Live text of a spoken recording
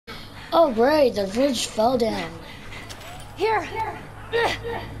Oh, great, the bridge fell down. Here.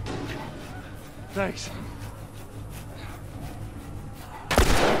 Thanks.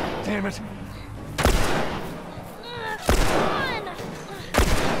 Damn it. Come on.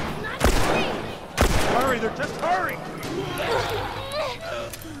 Not me. Hurry, they're just hurry.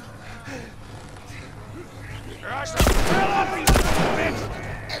 Gosh, hell off, you son of a bitch!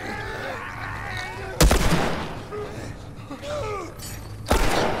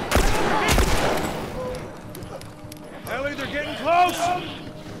 Ellie, they're getting close!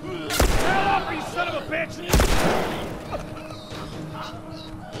 Hell off, you son of a bitch!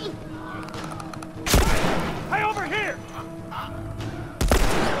 Hey, over here!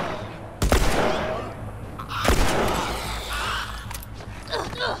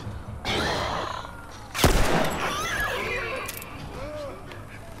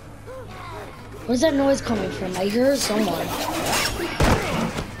 Where's that noise coming from? I hear someone.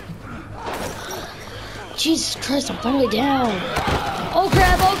 Jesus Christ, I'm finally down. Oh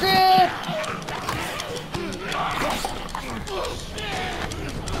crap, oh crap!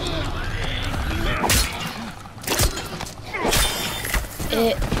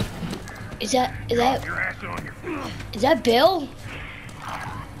 Is that Bill?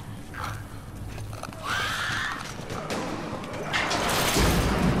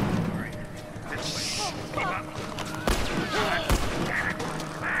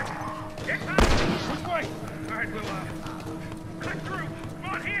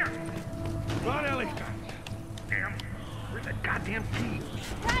 Goddamn key.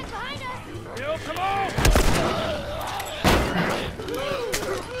 Right behind us. Bill, come on!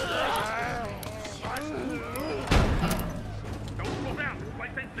 Don't slow down. This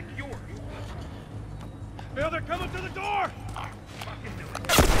place ain't secure. Bill, they're coming through the door! Fucking do it.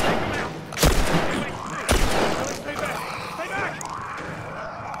 Take them out. Stay back. Stay back!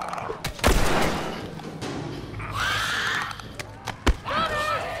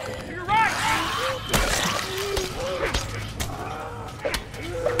 You're right!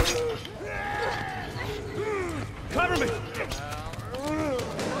 Cover me!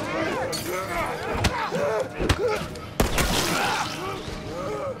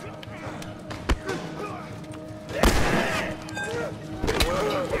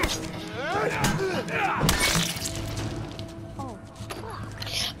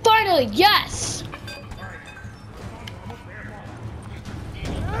 Finally, yes!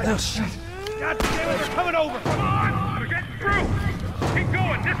 Oh, shit. God damn it, they're coming over! Come on! They're getting through! Keep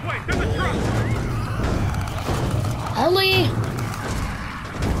going, this way, through the truck! Ellie!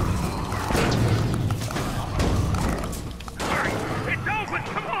 Hurry! It's open!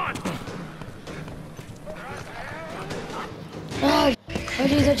 Come on! Oh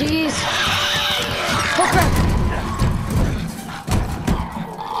jeez, oh jeez! Oh crap!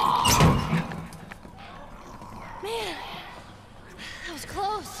 Man, that was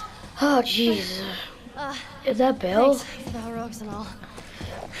close. Oh jeez. Is that Bill? Thanks for the heroics and all.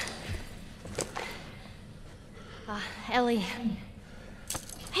 Ellie.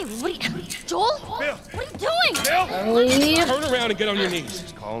 Hey, what are you... Joel? Bill! What are you doing? Bill! Ellie? Turn around and get on your knees.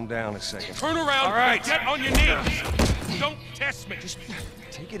 Just calm down a second. Turn around. All right. And get on your knees. Don't test me. Just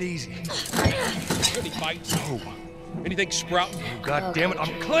Take it easy. any bites. No. Anything sprouting. Oh, God damn it,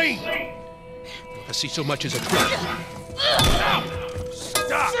 I'm clean! If I see so much as a twig.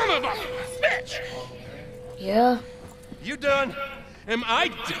 Stop! Son of a bitch! Yeah? You done? Am I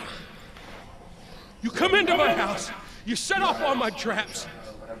done? You come into my house. You set off all my traps.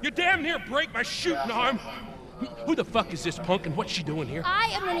 You damn near break my shooting arm. Who the fuck is this punk and what's she doing here? I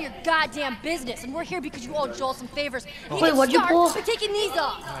am none of your goddamn business, and we're here because you owe Joel some favors. And Wait, what'd you pull? by taking these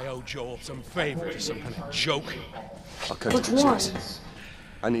off. I owe Joel some favor. Some kind of joke. I'll cut Which you the ones? chase.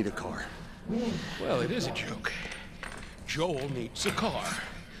 I need a car. Well, it is a joke. Joel needs a car.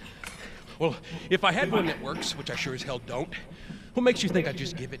 Well, if I had one that works, which I sure as hell don't, what makes you think I'd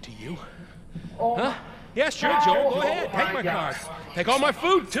just give it to you? Huh? Yeah, sure, Joel, go ahead. Take my car. Take all my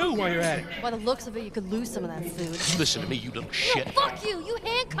food, too, while you're at it. By the looks of it, you could lose some of that food. Listen to me, you little shit. Fuck you! You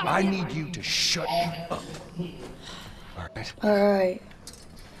handcuffed me! I need you to shut up. All right? Alright.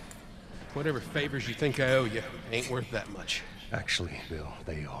 Whatever favors you think I owe you ain't worth that much. Actually, Bill,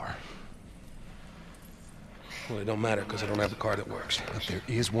 they are. Well, it don't matter, because I don't have a car that works. But there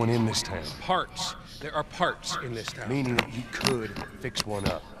is one in this town. Parts. There are parts in this town. Meaning that you could fix one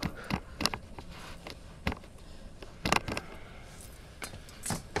up.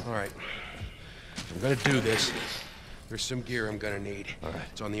 All right. If I'm gonna do this, there's some gear I'm gonna need. All right.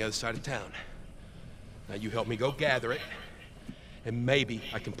 It's on the other side of town. Now you help me go gather it, and maybe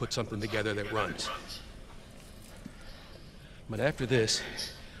I can put something together that runs. But after this,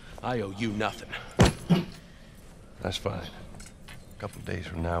 I owe you nothing. That's fine. A couple of days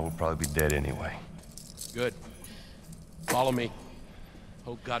from now, we'll probably be dead anyway. Good. Follow me.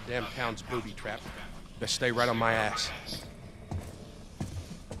 Whole goddamn town's booby trapped. Best stay right on my ass.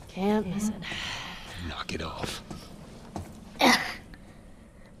 Can't miss it. Knock it off. All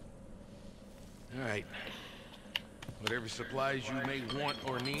right. Whatever supplies you may want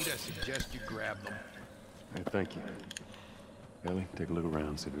or need, I suggest you grab them. Hey, thank you. Ellie, take a look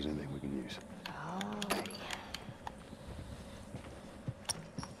around, see if there's anything we can use. Alrighty.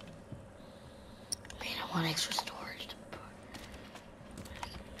 Man, I want extra storage to put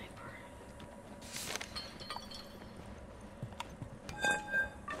paper.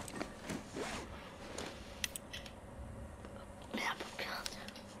 Apple cut.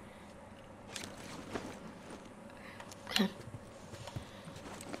 Okay.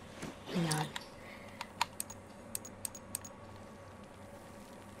 Hang on.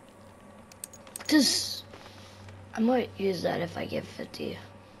 I might use that if I get 50.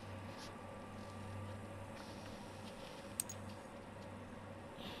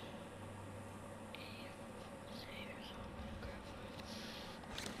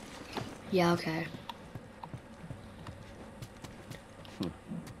 Yeah, okay.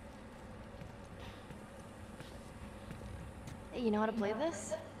 Hey, you know how to play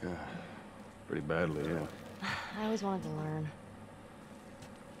this? Yeah, pretty badly, yeah. I always wanted to learn.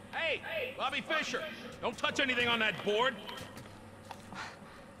 Hey, Bobby Fischer, don't touch anything on that board.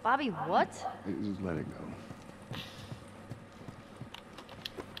 Bobby, what? Just let it go.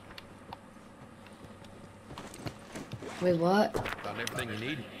 Wait, what? Found everything you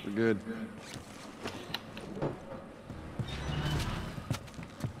need. We're good. All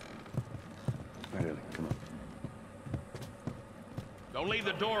right, Ellie, come on. Don't leave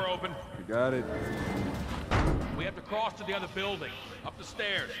the door open. You got it. We have to cross to the other building. Up the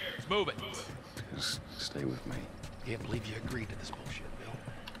stairs. Let's move it. Just stay with me. Can't believe you agreed to this bullshit, Bill.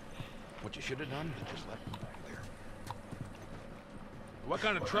 What you should have done is just left him back there. What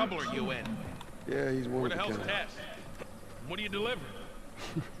kind of trouble are you in? Yeah, he's one Where of the the hell's kind. Tess? What do you deliver?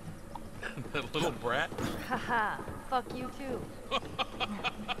 That little brat? Haha, fuck you too.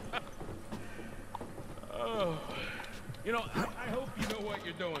 Oh. You know, I hope you know what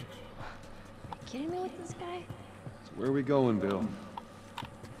you're doing. Are you kidding me with this guy? So where are we going, Bill?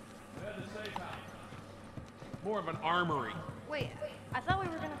 More of an armory. Wait, I thought we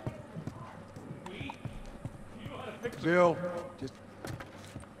were gonna... Bill, just...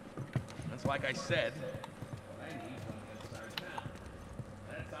 That's like I said. I need on the other side of town.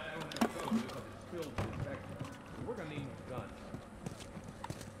 That side I don't have to go to because it's filled with infected. We're gonna need guns.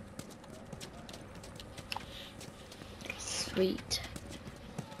 Sweet.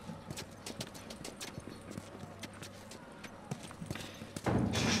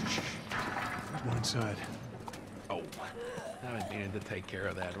 Go inside. Oh, I've been meaning to take care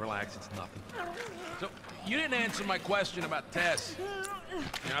of that. Relax, it's nothing. So, you didn't answer my question about Tess.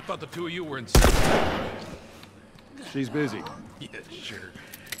 Yeah, I thought the two of you were in. She's busy. Yeah, sure.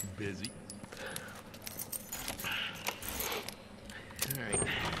 Busy. All right, here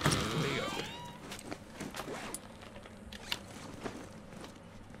we go.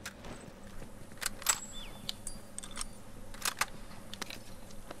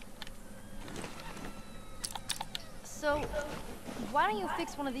 So, why don't you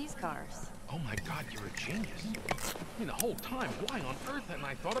fix one of these cars? Oh my God, you're a genius. I mean, the whole time, why on earth hadn't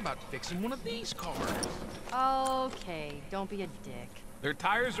I thought about fixing one of these cars? Okay, don't be a dick. Their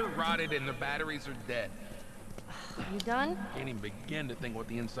tires are rotted and their batteries are dead. You done? Can't even begin to think what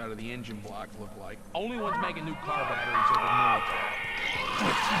the inside of the engine blocks look like. Only ones making new car batteries are the military.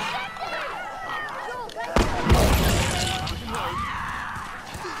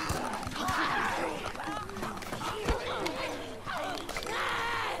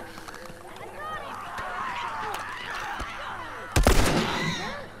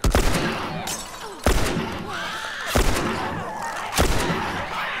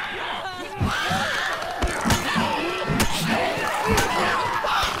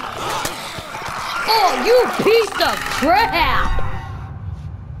 Oh, you piece of crap!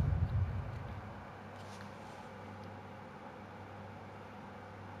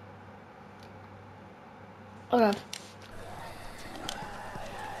 Okay.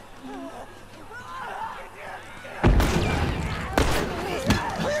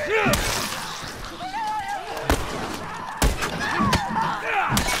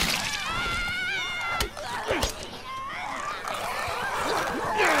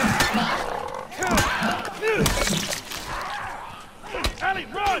 Ellie,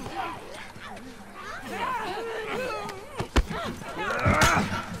 run!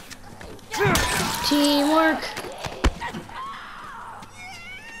 Teamwork.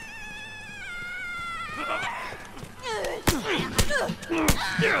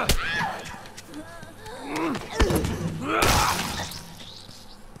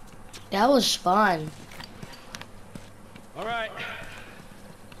 That was fun. All right.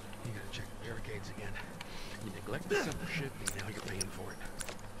 You gotta check the barricades again. You neglect the simple shit, and now you're paying for it.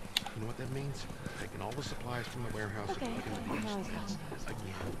 You know what that means? Taking all the supplies from the warehouse and putting them in these things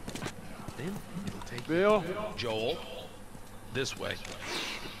again. Then it'll take Bill? Joel, this way.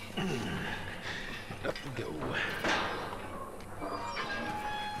 Up we go.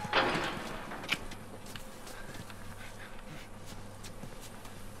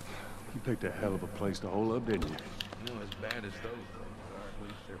 You picked a hell of a place to hole up, didn't you? No, as bad as those things are, at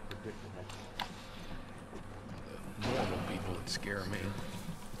least they're predictable. The normal people that scare me.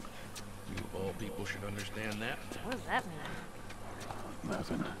 You of all people should understand that. What does that mean?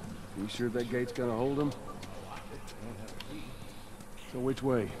 Nothing. You sure that gate's gonna hold them? So which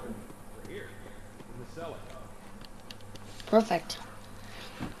way? Here, in the cellar. Perfect.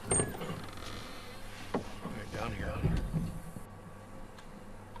 Right down here.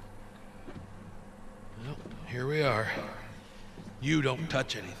 Well, here we are. You don't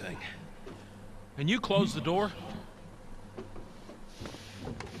touch anything. And you close the door?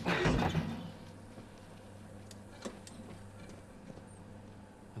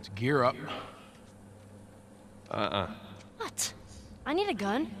 Let's gear up. What? I need a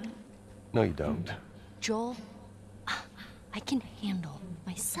gun. No, you don't. Joel, I can handle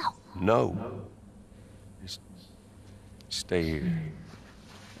myself. No. Just stay here.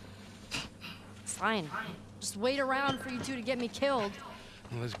 Fine. Just wait around for you two to get me killed.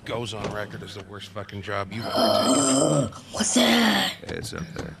 Well, this goes on record as the worst fucking job you've ever taken. What's that? It's up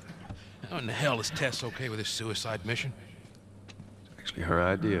there. How in the hell is Tess okay with this suicide mission? Actually, her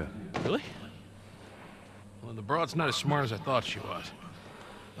idea. Really? Well, the broad's not as smart as I thought she was.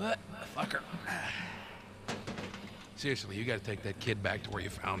 But, fuck her. Seriously, you gotta take that kid back to where you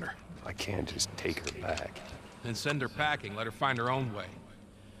found her. I can't just take her back. Then send her packing, let her find her own way.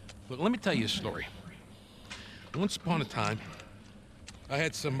 Look, let me tell you a story. Once upon a time, I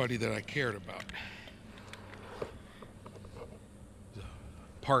had somebody that I cared about. A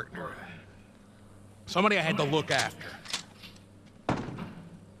partner. Somebody I had to look after.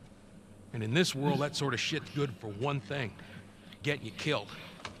 And in this world, that sort of shit's good for one thing. Getting you killed.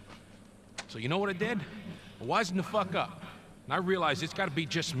 So you know what I did? I wisened the fuck up. And I realized it's gotta be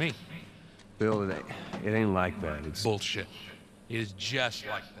just me. Bill, it ain't like that. It's Bullshit. It is just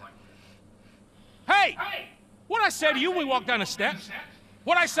like that. Hey! What'd I say to you when we walked down the steps?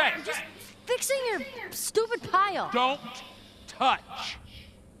 What'd I say? Just fixing your stupid pile. Don't touch.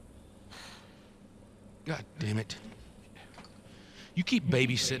 God damn it. You keep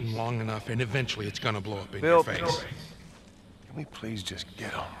babysitting long enough and eventually it's gonna blow up in your face. Can we please just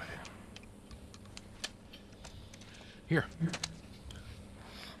get on with it? Here.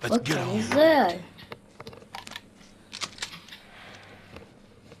 Let's What get kind on. is that?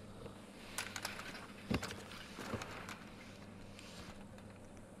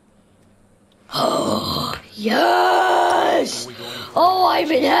 Oh, yes! Oh,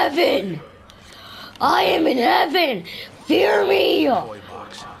 I'm in heaven! I am in heaven! Fear me! Toy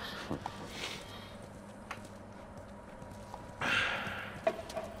box.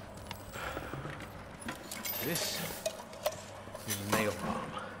 This is a nail bomb.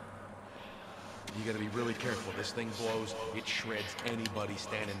 You gotta be really careful. This thing blows, it shreds anybody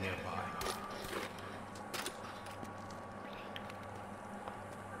standing nearby.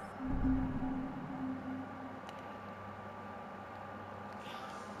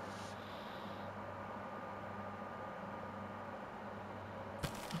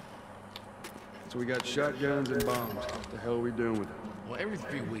 So we got shotguns and bombs. What the hell are we doing with them? Well, every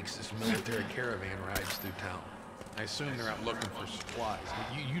 3 weeks, this military caravan rides through town. I assume they're out looking for supplies.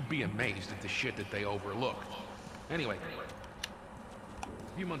 But you'd be amazed at the shit that they overlook. Anyway,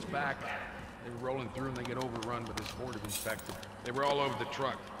 a few months back, they were rolling through and they get overrun by this horde of infected. They were all over the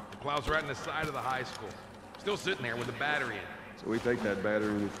truck. The plows right in the side of the high school. Still sitting there with the battery in. So we take that battery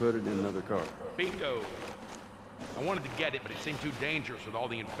and we put it in another car. Bingo. I wanted to get it, but it seemed too dangerous with all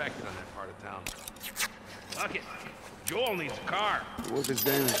the infected on that part of town. Fuck it. Joel needs a car. What if it's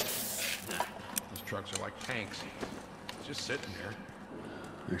damaged? These trucks are like tanks. It's just sitting there.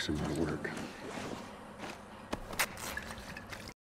 Actually might work.